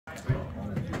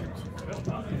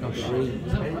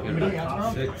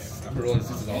6. I've been rolling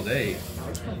 6s all day.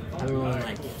 I've been rolling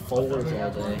like 4s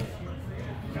all day.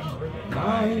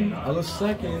 9. I was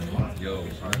second. Yo.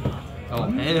 Oh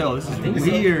hell, this is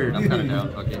weird. I'm kind of down.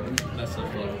 Okay. That's so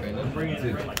cool. Okay, let's bring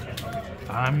it.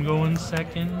 I'm going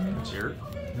second. Sure.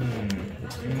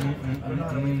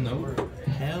 No.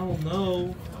 Hell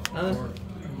no.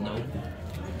 No.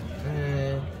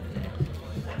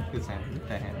 Good hand.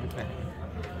 Good hand. Good hand.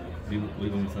 We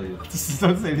gonna tell you. Don't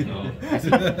say anything.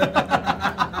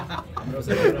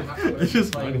 It's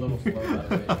just funny. Oh,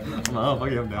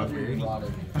 fuck it, I'm down.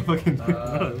 I fucking.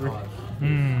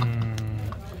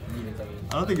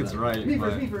 I don't think it's right,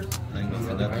 but. I ain't gonna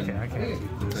say nothing. Okay, I can't.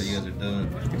 Until you guys are done.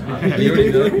 You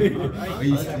already done? Oh,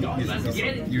 you already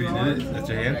did it? That's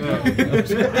your hand?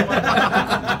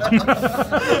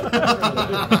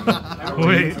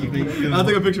 Wait, I'll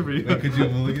take a picture for you. Could you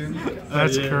mulligan?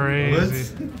 that's Yeah.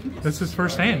 crazy. That's his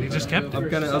first hand. He just kept I'm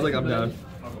it. kind of. I was like, I'm down.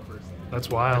 That's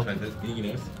wild. Tried this. Can you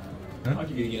get us? Huh?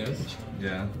 Can you get us?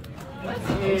 Yeah. I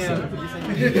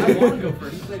want to go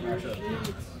first.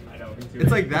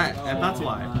 It's like that, and that's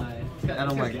why. And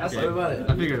I'm like, That's okay, about it.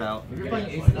 I figured it out.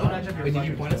 Wait, did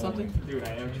you point at something? Dude,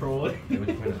 I am trolling. Like,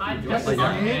 yeah,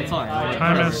 it's fine.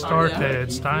 Time has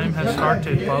started. Time has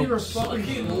started, folks.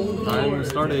 Time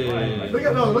started. Look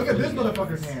at this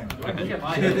motherfucker's hand. Look at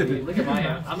my hand. Look at my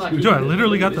hand. I'm not. Dude, I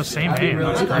literally got the same hand.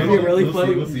 That's That'd crazy. be really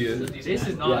funny. We'll see it. This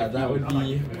is not. Yeah, that would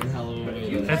be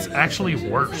Halloween. It's actually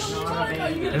worse.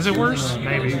 Is it worse?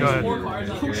 Maybe. Go ahead.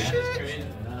 Oh shit.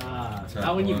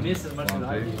 Not when you miss as much as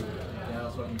I do.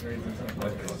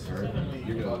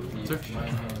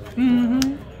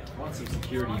 Mm-hmm. I want some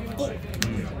security. I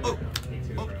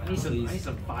need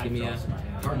some 5 Give me a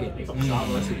target. Some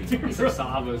Savos. Some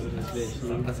Savos in this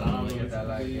bitch. That's all I'm get that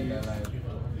light.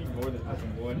 More than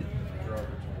fucking one.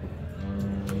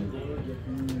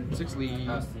 6 lead.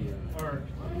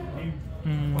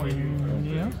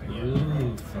 Yeah.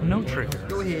 No trigger.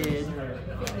 Go ahead.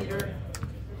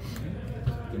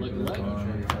 You look like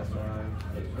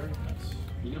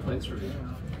you gonna play this for me?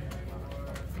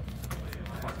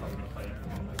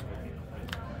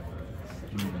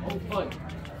 Oh fuck!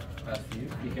 Pass to you.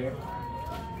 You care?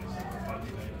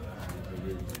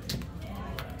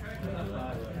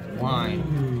 Line.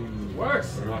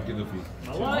 Worse. Rocky Luffy.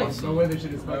 My life. No way they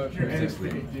should have smoked your hand is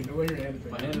big, dude. No way your hand is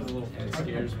big. My hand is a little. It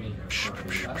scares me.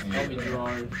 Help me draw.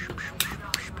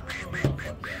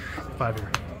 5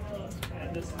 here.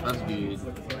 That's good.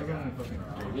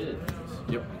 You're good.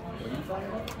 Yep.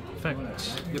 Effect.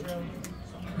 Yep.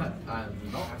 I'm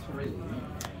not ready.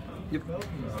 Yep.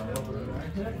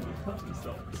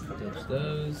 Ditch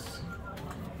those.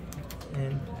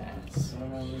 And pass.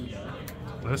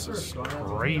 This is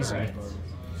crazy.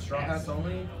 Straw hats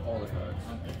only. All the cards.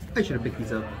 I should have picked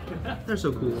these up. They're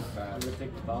so cool. I'm gonna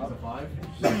take the top. 5.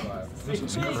 This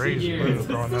is crazy. Look at it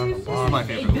throwing down the This is bottom. my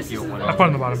favorite Luffy one. I put it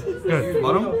on the bottom. Good.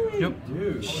 Bottom? Yep.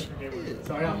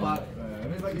 Sorry, I'm flat.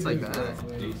 It's like that.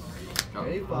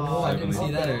 Oh, I didn't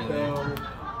see that earlier.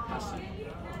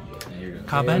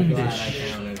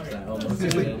 Cavendish.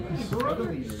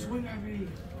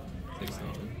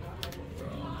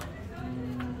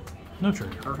 No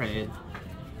trigger. Perfect.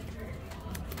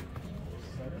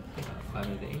 5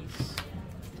 of the ace.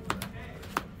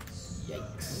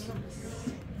 Yikes.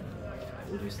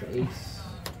 Reduce the ace.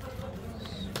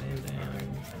 Slam down.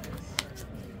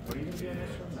 What are you gonna do on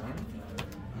this one?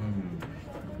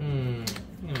 I'm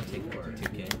gonna take the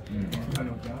 2K.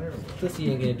 Plus he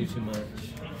ain't gonna do too much.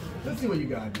 Let's see what you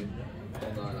got, dude.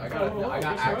 Hold on. I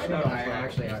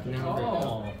actually have to now.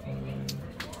 Oh.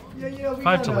 Yeah, we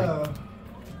 5 to got, lead.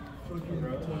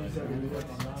 27.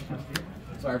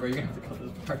 Sorry, bro. You're gonna have to cut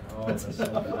this part. Oh, that's so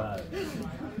bad.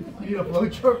 You need a flow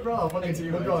chart, bro? I'll fucking see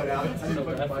you going out. So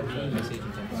bad for me.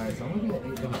 Alright, so I'm gonna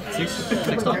be at 8.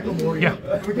 6 top. Yeah.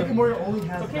 Gecko Moria only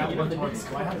has that one target,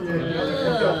 so I have to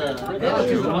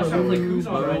Who's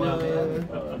on right now, man?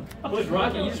 What's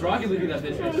Rocky? You just Rocky looking at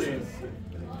this bitch.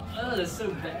 Oh, that's so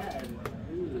bad.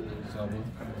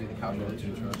 Be the cowboy to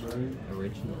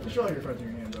Original. Just show all your cards in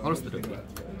your hand, bro. I'll just do it.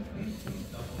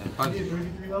 You 5. need a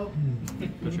 3v3 though?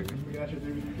 No trigger. We got your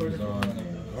 3v3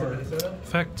 card. Setup?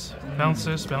 Effect. Bounce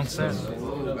this, bounce that.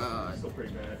 Oh god. Still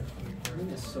pretty bad.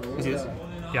 Is this?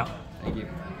 Yeah. Thank you.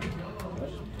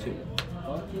 2.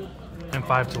 And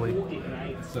 5 to lead.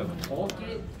 7.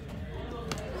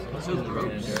 Let's go to the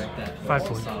road. 5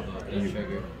 to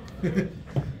lead.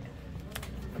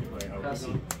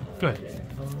 Good.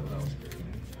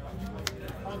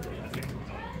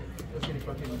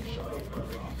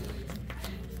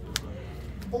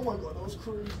 Oh my god, that was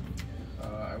crazy. I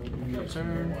will give you a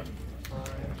Turn.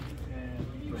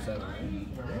 7.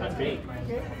 That's big.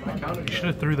 You should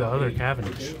have threw the other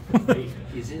Cavendish.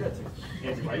 Is it?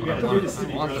 You gotta do this to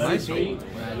me, bro. That's big.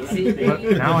 But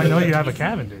now I know you have a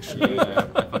Cavendish. Yeah,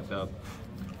 I fucked up.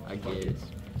 I guess.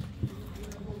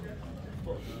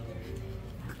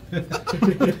 That's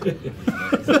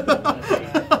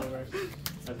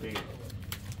big.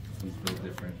 He's built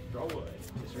different.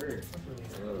 Sure.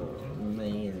 Oh,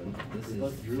 man, this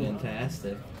is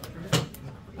fantastic.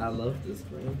 I love this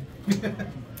game.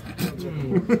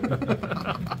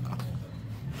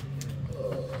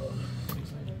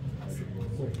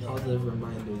 Positive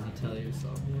reminders you tell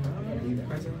yourself. Are you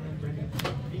present?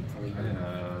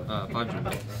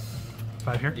 500.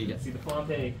 5 here? You get. See the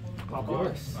Fonte pop Of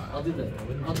course. off. I'll do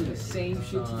the same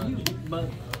shit to you, but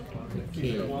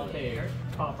King. Fonte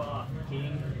pop off.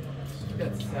 King.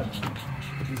 He's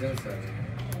at 7.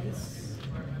 This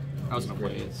I was gonna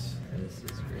play it. This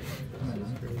is great. This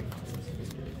is great. This is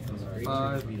great. This is great.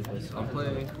 5. I'll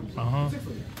play. Uh-huh.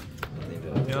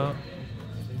 Yeah.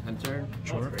 End turn.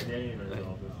 Sure.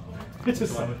 It's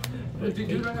just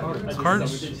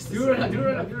Cards. do it right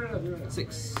now. 6.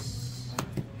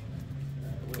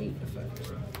 8 effect.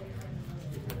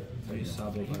 So you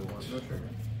sabo by 1. No trigger.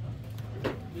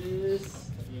 This.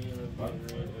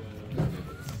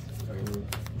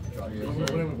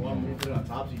 When we put it on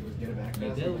top, so you just get it back.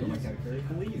 You did.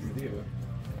 Please do.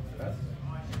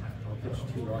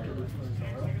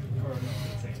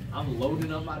 I'm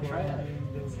loading up my trap.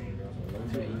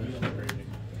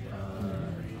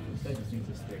 That just needs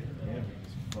to stick. Yeah,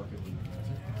 just fuck it.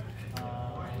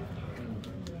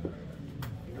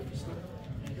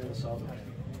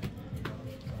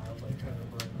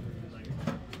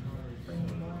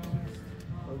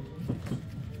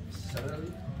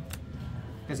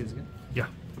 Can I see this again? Yeah.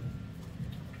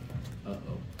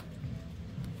 Uh-oh.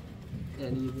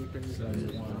 Any of you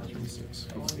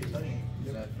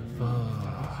I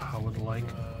would like.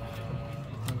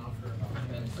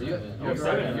 You're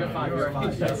 7. You're 5. You're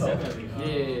 5. That's 7. Yeah.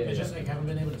 It's just like I haven't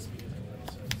been able to speak.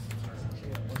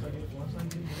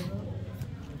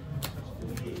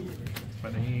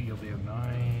 Bonney, you'll be a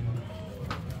 9.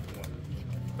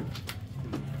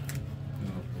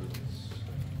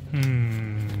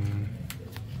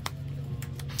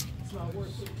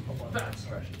 That's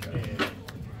fresh.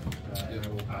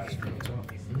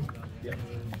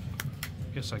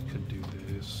 Guess I could do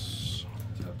this.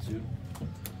 Top 2.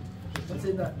 What's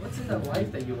in that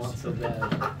life that you want so bad?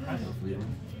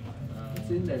 What's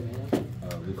in there, man?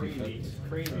 Crazy. Is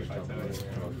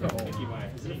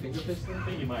it a finger pistol? I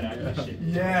think you might actually shit.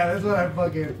 Yeah, that's what I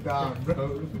fucking thought,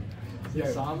 bro. Yeah,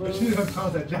 Sabo? I should have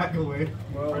tossed that jack away.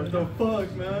 What the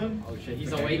fuck, man? Oh shit,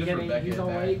 he's Okay, awakening. just He's Rebecca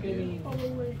awakening.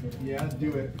 Yeah,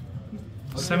 do it.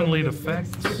 7 lead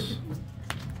effects.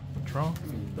 Draw.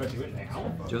 Do I do it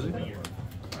now? Josie?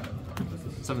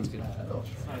 7's good.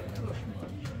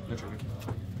 No trigger.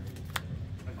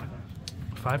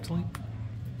 5 to lead.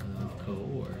 Of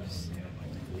course.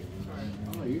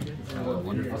 Oh, you did.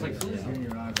 Wonderful. I was like, please in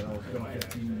your eye, but I was going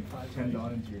 15, 10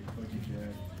 down into your fucking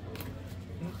jack.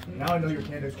 Now I know your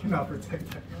candidates cannot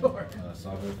protect that card.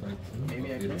 Sabo effect.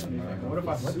 Maybe I can. What if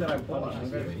I what did I pull?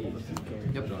 I'm gonna pull the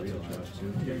 2K. Yep.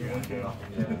 Yeah, you're okay.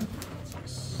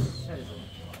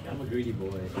 I'm a greedy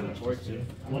boy.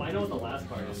 Well, I know what the last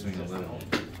card is. Swing a little.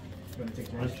 Gonna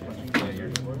take turns. I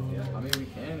mean, we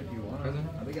can if you want. I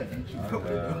think I beat you.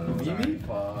 Mimi?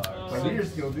 Fuck. My leader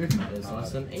skill, dude. This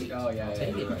one's an 8. Oh, yeah, I'll yeah,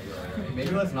 take you're it. right, you're right.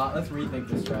 Maybe let's rethink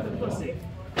this strategy. Let's see.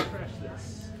 Crash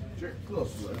this. Sure,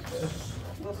 close to it.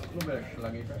 A little bit of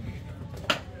sluggy.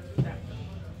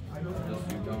 Just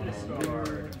do going on.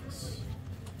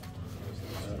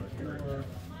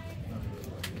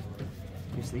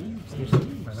 Your sleeves. I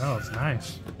know, it's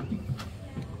nice.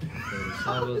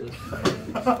 Sabo this.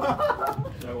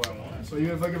 So you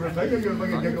gonna fucking Rebecca or you gonna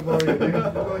fucking Gecko Boy? You're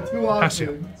going too Pass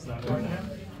you. often.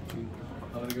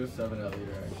 I'm gonna go 7 out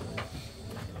leader, actually.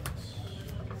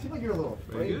 Seems like you're a little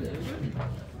afraid.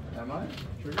 Am I?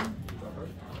 Trigger?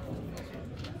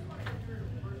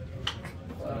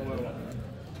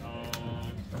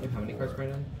 How many cards right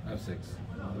now? I have 6.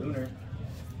 Lunar.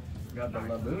 Got the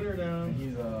Lunar down.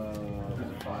 He's a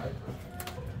 5.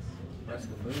 That's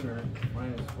the Lunar.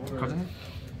 -4. Cards in hand?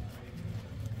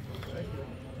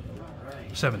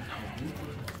 7.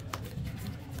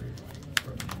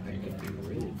 That could be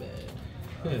really bad.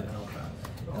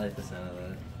 I like the sound of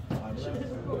that.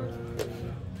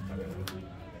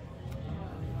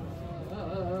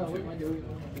 What am I doing?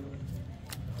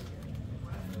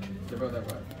 They're both at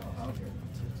 5.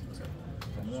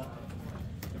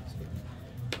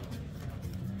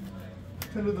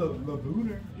 Kind of the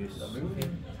Booner. You're Lunar.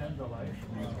 10 to life.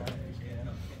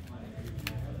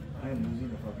 I am losing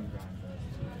the fucking grind.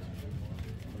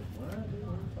 What?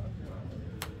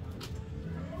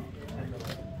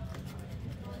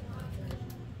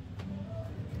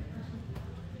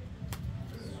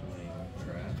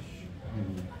 Trash.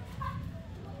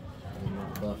 I'm gonna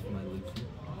buff my Lucy.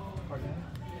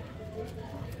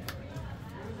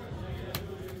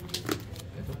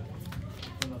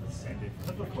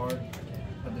 Flip a card.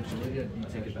 Have the ability to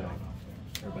Take it back.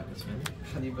 Rebecca Smith.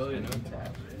 The ability to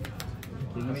tap.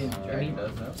 I mean,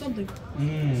 does that. Something.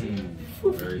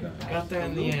 Very nice. Got there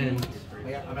in the end.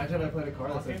 Imagine if I played a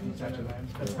card that says detach a land.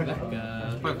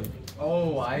 Rebecca.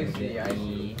 Oh, I see, I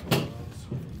see.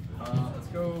 Let's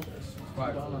go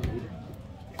 5.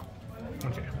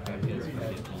 Okay.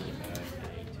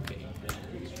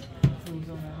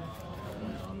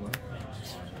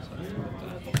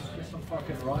 Some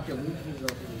fucking rocket loopers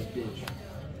up in this bitch.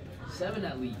 7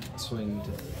 at lead. Swing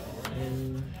to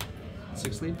 10.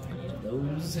 6 lead.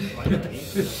 Those.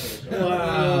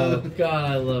 Wow. God,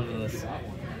 I love this.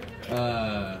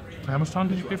 How much time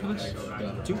did you pay for this?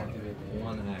 2.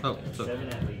 1 act. Oh, so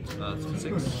 6.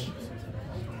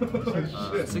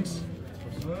 6.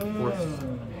 4.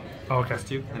 Oh, okay.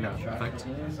 2. And effect.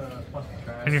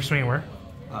 And you're swinging where?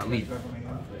 Lead.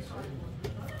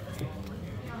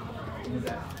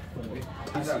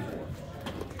 He's at 4.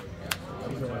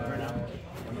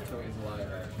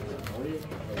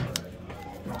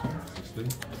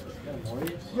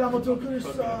 Yamato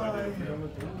Kursai!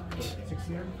 6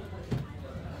 here?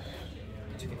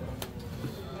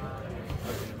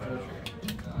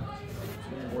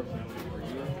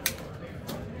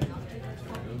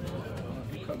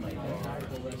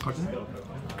 Cards in there?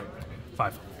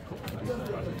 5.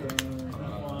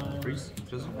 Freeze.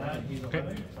 Chisel. Okay.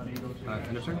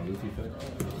 End of turn.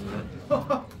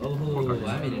 Oh, I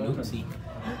made an oopsie.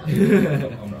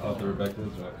 I'm off the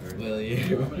Rebecca's right there. Will you?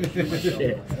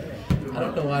 Shit. I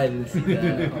don't know why I didn't see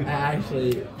that. I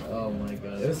actually, oh my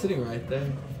god, it was sitting right there.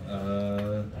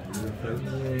 Man.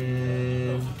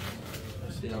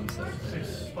 Shit, I'm so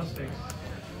 6 plus 6.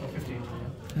 15.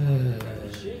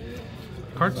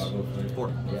 Cards? 4.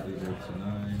 Yeah.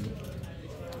 9.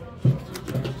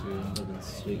 Looking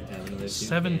sweet to have another 2.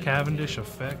 7 Cavendish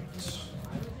effect.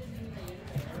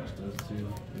 Those 2.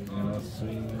 And I'll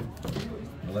swing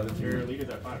 11 Your to lead is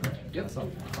at 5, right? Yep. That's all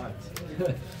 5.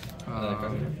 I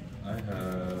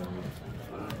have.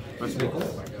 Rest of it.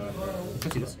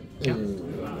 Let's see this. Yeah.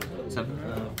 7.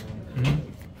 Mm-hmm.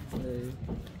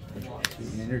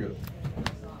 And here goes.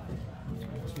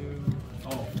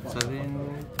 7.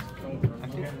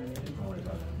 Active.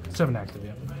 7 active,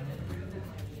 yeah.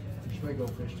 Should I go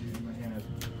fish, dude? My hand has.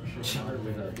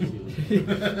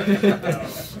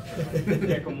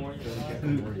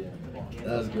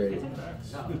 That was great.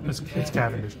 It's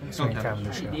Cavendish. It's swinging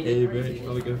Cavendish, yeah. Hey, bro,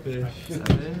 probably go fish.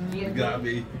 7. You got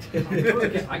me.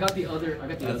 I got the other.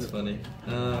 That's funny.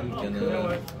 I'm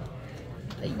gonna.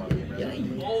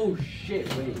 Oh shit!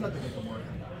 Wait.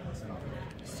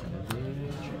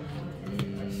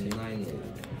 9 lead.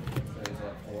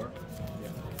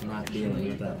 Not dealing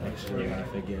with that extra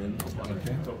life again.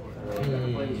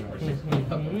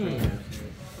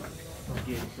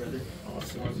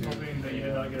 Awesome. I'm hoping that you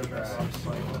did not get a bad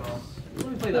Let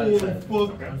me play that.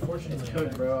 Unfortunately, it's good,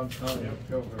 bro. I'm telling you.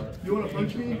 Go for it. You want to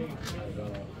punch me?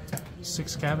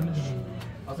 6 Cavendish.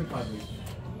 I'll take 5 leads.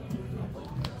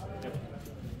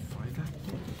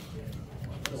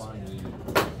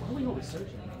 Only know we're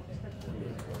searching.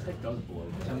 This deck does blow.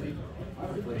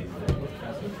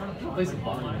 Play some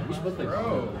Bonney. We should both play. Bro.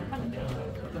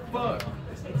 What the fuck?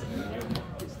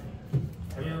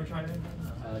 Have you ever tried it?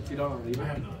 $2 leader. I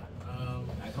have not.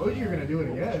 I told you you're going to do it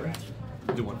again.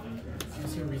 Do 1.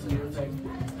 Since your recent effect,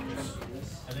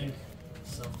 I think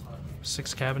self-taught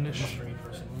 6 Cavendish. pretty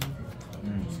personally.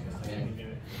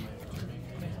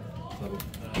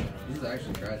 This is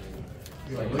actually trash.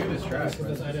 Like, look at this trash. Bro.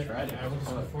 This is I trash. went to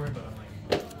school for it, but I'm like,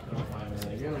 I don't know why I was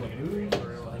like, You're like, like, or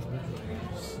like,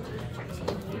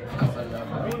 Outside of that,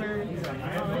 bro.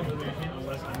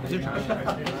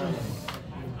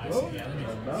 I see, yeah,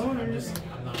 I'm just,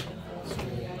 I'm not.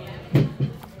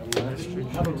 I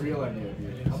have a real idea,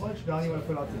 dude. How much Donnie you want to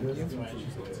put out to this?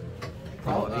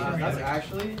 Probably. That's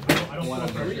actually I don't want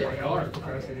to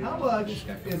How much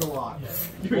is a lot?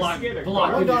 Block with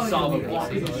your Saba.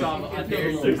 Block with your Saba. I dare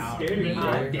you. I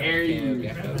dare you.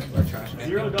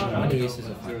 $0. How many uses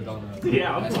of $0?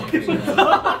 Yeah, I'm fucking.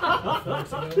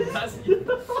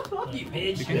 You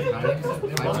bitch.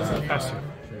 Pass through.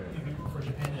 For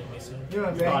Japan, it makes sense. You know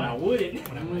what I'm Thought I saying?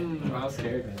 wouldn't. I was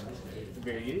scared, man.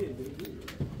 Very good. Very good.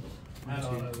 I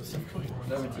don't know. There's some going on.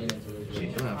 17 is really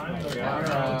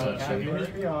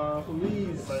good.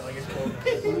 Please.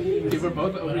 Dude, we're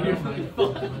both over here.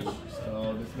 So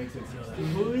this makes it.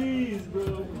 Please,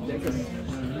 bro. This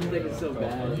deck is so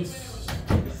bad.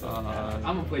 I'm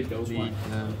gonna play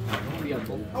Doflamingo. We got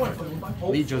both.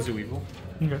 Lead Josie Weevil.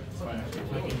 Okay. You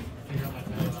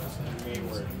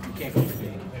can't go for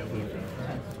game.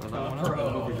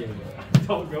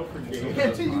 Don't go for game.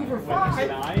 Can't take you for 5.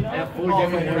 I have 4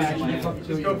 different words.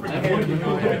 Just go for I have 4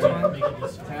 different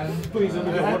words. 10. Please,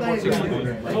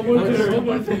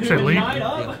 Say lead.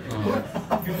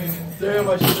 Damn,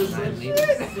 I should have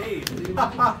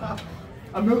said.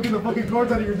 I'm milking the fucking cards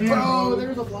out of your hand. Oh,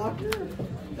 there's a blocker.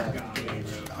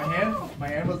 My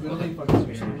hand was literally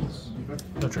fucking swinging.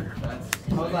 No trigger. I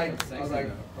was like this. I was like,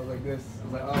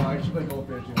 oh, I should play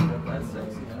goldfish. That's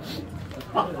sexy, man.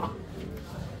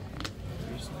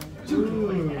 Dude.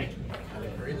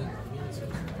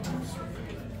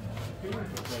 You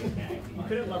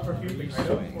couldn't let perfume mix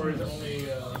right? Or is it only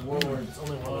Warlord? It's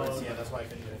only Warlords. Yeah, that's why I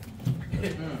couldn't do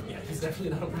it. Yeah, it's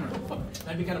definitely not a Warlord.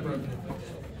 That'd be kind of broken.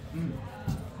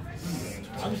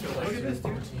 I'm just gonna look at this,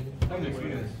 dude.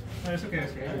 It's okay.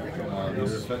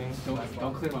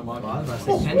 Don't clear my mug. I was about to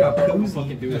say, can drop koozie.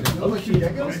 Fucking do it. Oh, look, you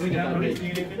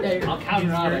geckos? Yeah, I'll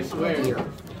counter out, I swear. There's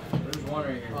one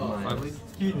right here. Oh,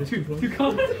 Two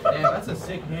comments. Damn, that's a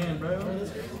sick hand, bro.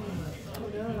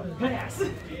 Pass.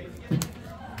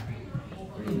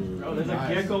 Bro, there's a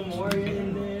gecko more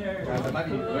in there. Guys, I might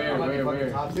be Where?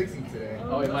 top 60 today.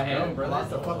 Oh, in my hand.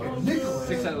 Lots of fucking nickels.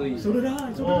 6 at least. So did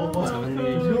I. No, My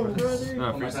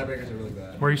tiebreakers are really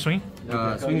bad. Where are you swinging?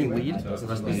 swinging lead. That's the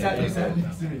rest of the He sat game.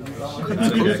 next to me. He's all-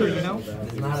 It's closer, you know?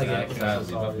 it's not a gecko.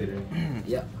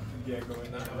 Yep. I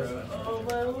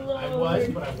was,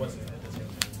 but I wasn't at the time.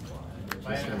 I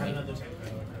had another tank.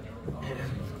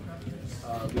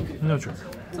 No trigger.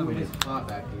 Somebody's hot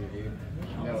back here, dude.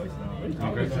 No, it's not.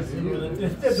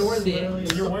 The door is literally.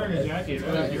 You're wearing a jacket.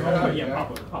 Yeah,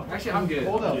 pop it. Actually, I'm good.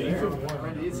 Hold up, Yeah, there.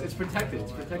 It's protected.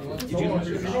 It's protected. Did you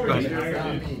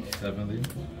 7 lead.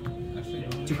 Actually,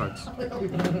 2 cards. Do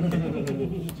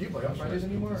you play on Fridays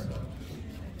anymore?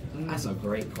 That's a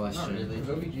great question. Because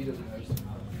OBG doesn't host.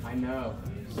 I know.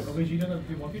 OBG doesn't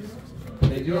do one piece?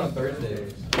 They do it on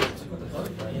Thursdays. Yeah,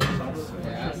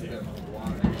 ask them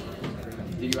why.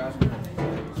 Did you ask him?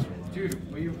 Dude,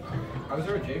 I was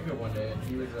there with Jacob one day, and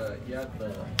he had the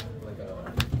like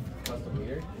a custom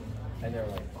leader, and they were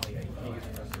like, oh yeah, you can't use a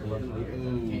custom leader, you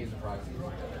can't use a proxy.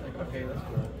 Like, okay, that's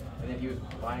cool. And then he was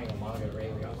buying a manga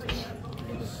Rayleigh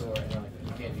in the store, and they're like,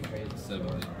 you can't do trades. 7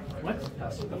 lead. What? What are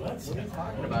you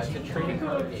talking But it's a trading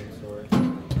card game store.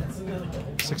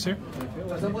 6 here?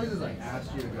 Some places like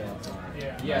ask you to go outside.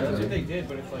 Yeah. Yeah, that's what they did,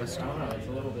 but it's like, I don't know, it's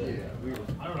a little bit weird.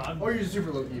 I don't know. I'm, Or you're just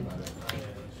super low key about it.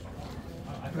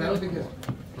 I don't think it's.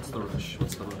 What's the rush?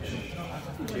 What's the rush?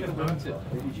 Jacob went to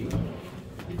OBG.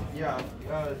 Yeah,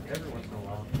 every once in a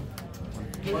while.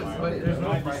 But there's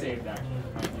no be saved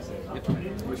actually.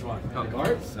 Which one? Oh,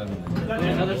 Guards? 7 lead.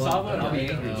 Another Salvo and I'll be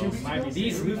angry.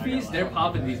 These Luffy's, they're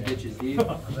popping these bitches, dude.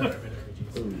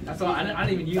 That's why I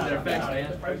didn't even use their effects,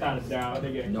 man. Without a doubt,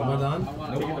 they're getting No more done?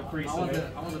 Taking the free I want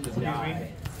them to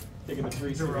die. Taking the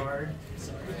free Gerard.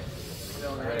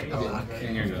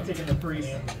 Here you go. Taking the free.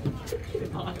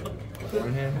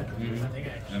 One hand?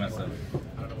 And that's 7.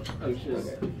 Oh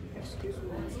shit.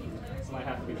 Might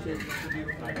have to be shit.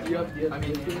 I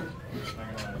mean,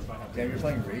 Damn, you're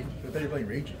playing Rage? I thought you were playing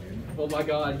Rage, dude. oh my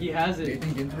god, he has it.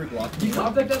 Nathan Ginsburg locked You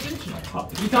top deck that bitch?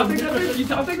 You top deck that bitch? You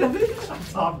top deck that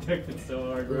bitch? Top decked it so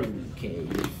hard, bro. Okay,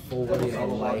 fully a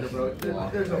life blocker.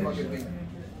 There's no fucking thing.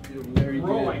 Very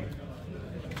Rolling.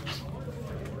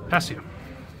 Pass you.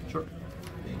 Sure.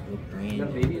 You got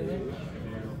a baby in there?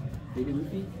 Baby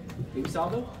Luffy? Baby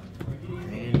Salvo?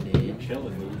 Bandage.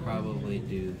 Chilling, We'll dude. probably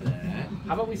do that.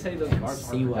 How about we say those And guards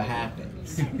see what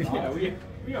happens. Yeah, we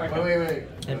are. Wait.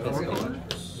 Tempest Are we Gauge. on?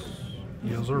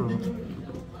 Yes, sir.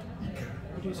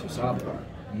 Producer Sabo.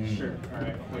 Sure.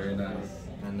 Alright. Very nice.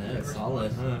 I know,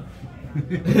 solid, huh?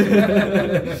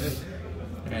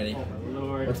 Ready.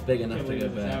 Lord. What's big enough Can't to go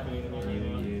believe this is back? happening to me.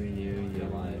 You.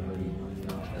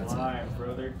 That's it. Live,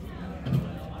 brother.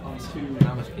 On 2.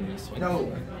 How much can you swing?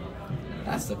 No.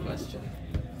 That's the question.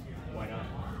 Why not?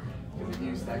 If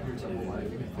you stack your double life,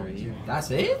 you can 3.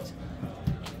 That's it?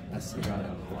 That's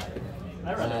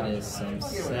that is some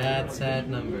sad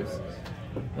numbers.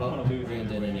 Well, we're gonna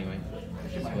do it anyway.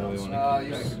 That's what we want to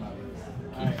you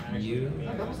keep.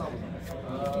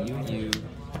 You.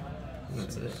 And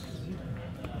that's it.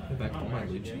 Go back to all my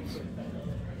Luchis.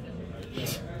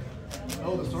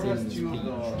 Oh, the store has 2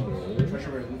 of the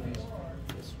treasure rare Luffy's.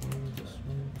 This one.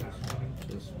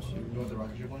 Just 2. want the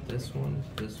rocket ship one? This one,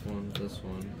 this one, this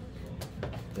one,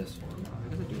 this one.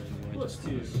 What's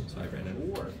two? So I ran it.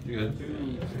 You good? 3,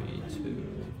 2.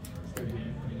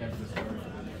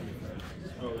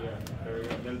 Oh yeah, there we go.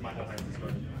 That is my highest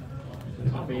discard.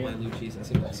 My Lucci's, I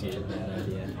think that's a bad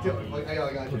idea. I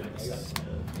got you.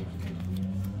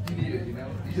 You need it, you know?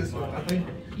 You just want nothing.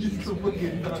 You just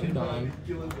fucking 2-9.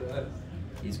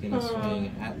 He's gonna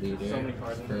swing at leader So many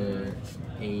cards. for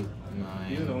 8, 9,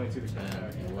 These are the only two 10,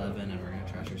 that 11, and we're gonna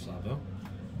trash your Slavo.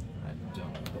 I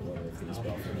don't know the order of these, but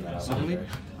I'll figure that out Suddenly? later.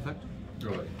 Effect? Go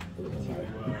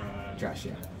ahead. Trash,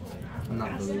 yeah. I'm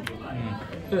not blue.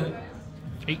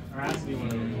 Eight. There has to be one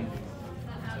of them.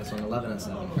 So I swung 11 and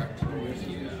 7, correct?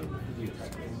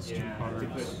 Yeah, to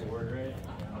put forward, right?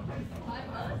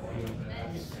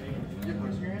 Your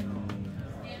first grand?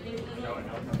 No.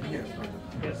 Yes.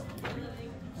 Yes.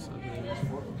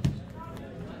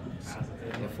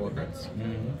 You have 4 cards.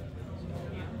 1,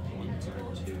 2,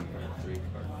 3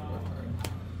 card, 4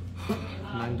 card.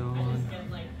 9 Dawn.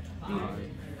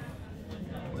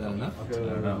 Is that enough? I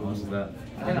don't know. What's that?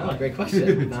 I don't know, great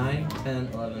question. 9, 10,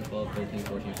 11, 12, 13,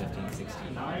 14, 15, 16.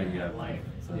 Yeah.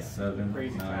 So 7, 9,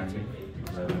 11,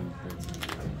 13.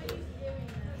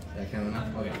 Is that kind of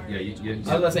enough? Okay. Yeah, you. I was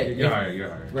gonna say, you're if- higher. You're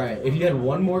higher. Right, if you had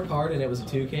one more card and it was a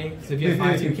 2K, so if you had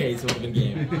 5 2Ks, it would have been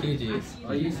game. GG's.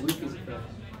 I use Lucas effect.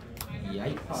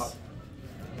 Yikes.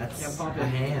 That's Yeah, pop a it.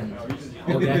 hand.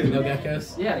 No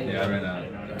geckos? Yeah, Yeah, I ran out.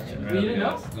 You didn't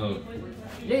know? No.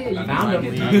 Yeah, you Not found not-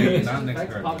 him. Not next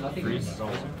Effects card. pop nothing.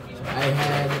 I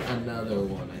had another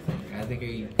one, I think. I think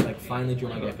I like finally drew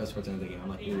my geckos towards the end of the game. I'm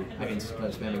like, ooh, I can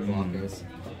start spamming blockers.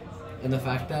 And the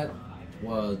fact that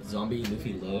zombie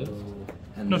Luffy lived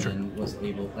and No, then sure. was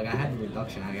able, like I had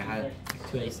reduction, I had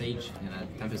 2 Ace Sage and a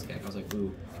Tempest Gek. I was like,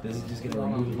 ooh, this is just gonna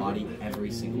remove body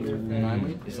every single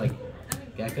time. It's like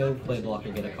Gecko, play blocker,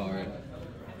 get a card,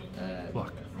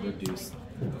 Block. reduce,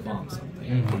 bomb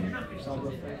something.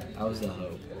 That was the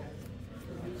hope.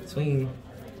 Swing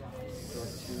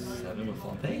 7 with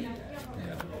Flampe?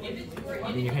 Yeah.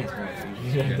 I mean, your hand's wrong.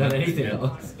 You should have done anything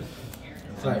else.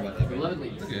 Sorry about that. 11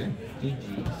 leads. Okay.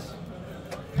 GG's.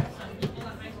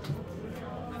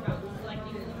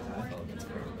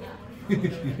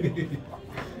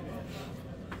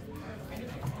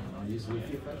 I'll use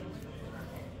Luffy effect.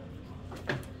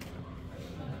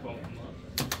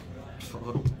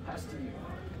 Pass to you.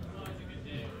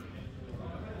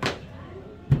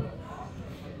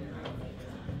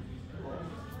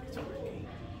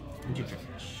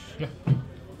 Yeah.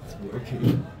 It's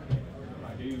working.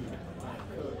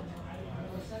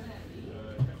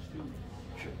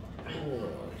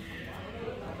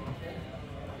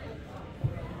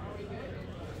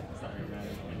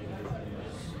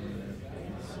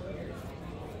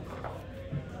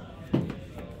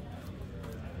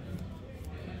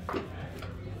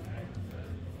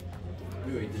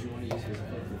 Wait, did you want to use his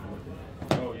effect?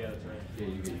 Oh yeah, that's right. Yeah,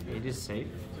 you get. 8 is safe.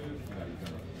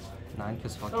 9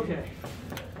 because fuck Okay.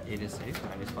 you. 8 is safe.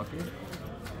 9 is fuck you.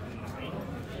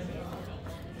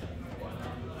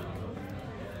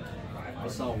 I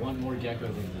saw one more gecko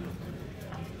than you.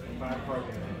 5 card.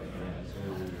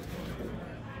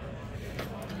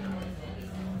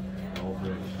 They're all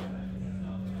rich.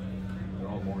 They're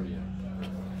all Mordia.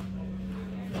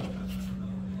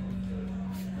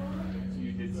 So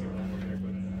you did see one more there,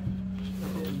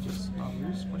 but Just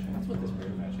you're just pushing. That's what this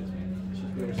mirror match is, man.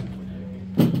 She's better than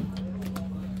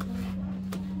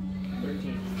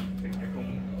 13. Take Echo.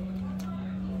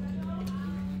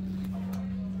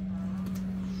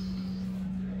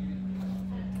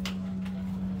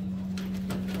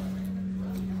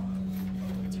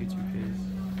 2 2Ks.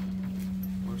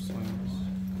 4 swings.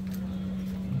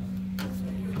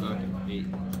 Okay, 8.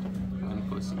 And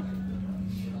pussy.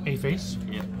 8 face.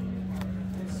 Yep.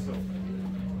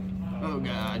 Oh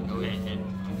god, go ahead.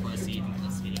 Pussy,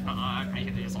 pussy. I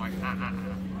can do this like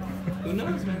Who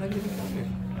knows, man? That could be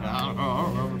coming. I don't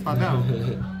know. We'll find out.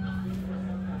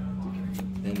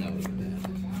 Then that would be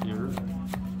bad. You're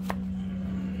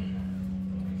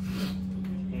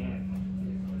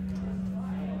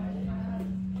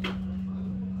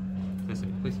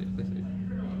Please save. I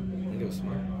think it was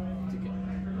smart.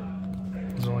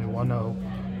 There's only one out.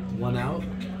 One out?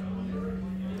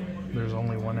 There's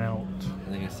only one out.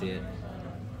 I think I see it.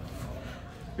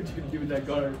 What you gonna do with that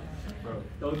guard? Bro,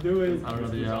 don't do it. I don't know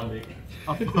the out.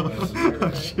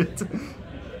 Oh shit.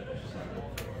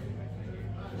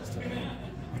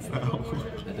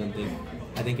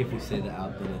 I think if you say the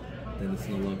out, then it's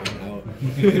no longer out.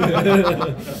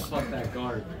 Fuck that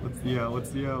guard. What's the out? What's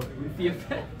the out? With the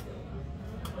effect.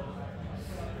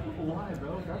 Why,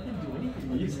 bro? Guard didn't do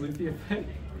anything. Use with the effect.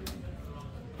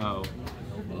 Oh.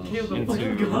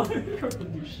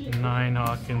 Into 9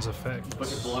 Hawkins effect.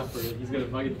 Fucking block for it. He's gonna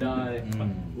fucking die.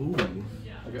 Ooh.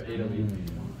 I got 8 of these.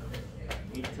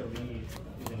 8 to lead.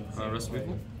 rest of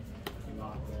people?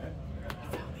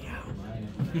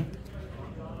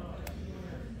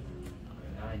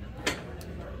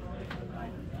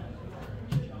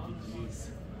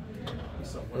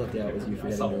 I thought that was you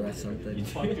forgetting to rest something.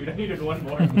 Dude, I needed one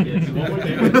more. One more damage.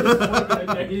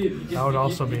 That would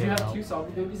also be Did you an have out. 2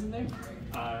 Salva babies in there?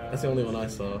 That's the only one I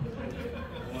saw.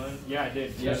 Yeah, I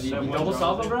did. Yeah, you double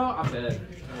Salva, bro? I'm dead.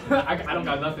 I don't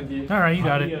got nothing, dude. Alright, you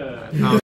got it.